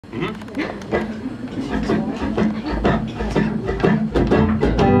It's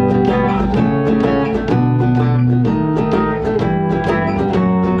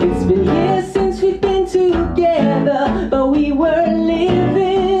been years since we've been together, but we were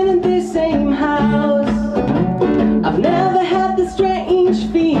living in this same house. I've never had this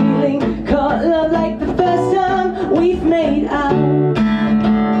strange feeling called love like the first time we've made out.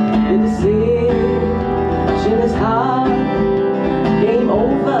 The decision is hard. Game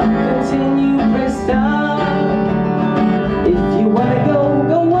over, continue, press start. If you wanna go,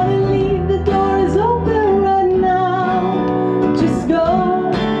 go, wanna leave, the door is open right now. Just go.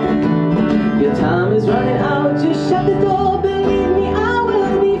 Your time is running out, just shut the door. Believe me, I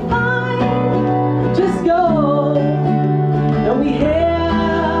will be fine. Just go. And we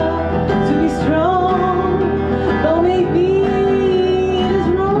have to be strong. Though maybe it is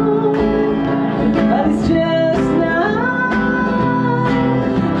wrong, but it's just not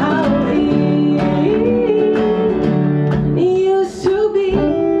how it used to be.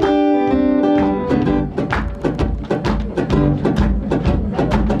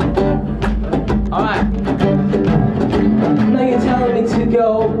 Alright. Now you're telling me to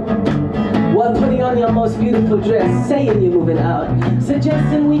go while putting on your most beautiful dress, saying you're moving out,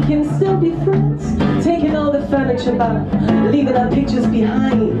 suggesting we can still be friends, taking all the furniture back, leaving our pictures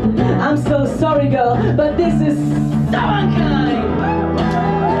behind. I'm so sorry, girl, but this is so unkind.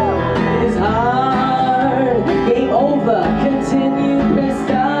 It is hard. Game over. Continue, press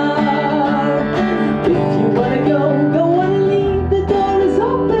start. If you wanna go, go, wanna leave, the door is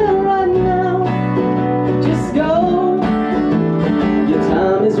open right now. Just go. Your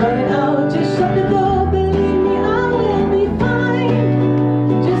time is running out. Just shut the door. Believe me, I will be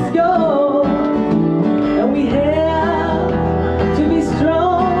fine. Just go. And we have to be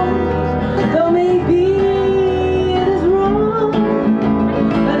strong. Though maybe it is wrong,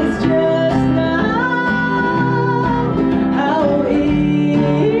 but it's just not how it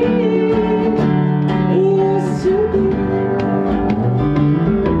used to be.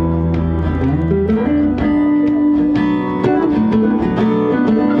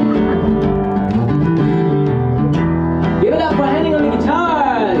 Give it up for Henning on the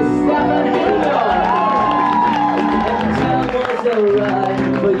guitars, Stefan Henning. Every time was alright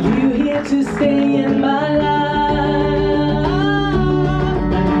for you here to stay in my life.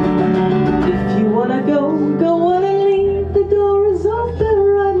 If you wanna go, go, wanna leave, the door is open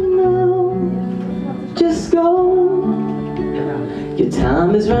right now. Just go. Your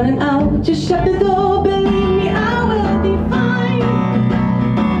time is running out, just shut the door.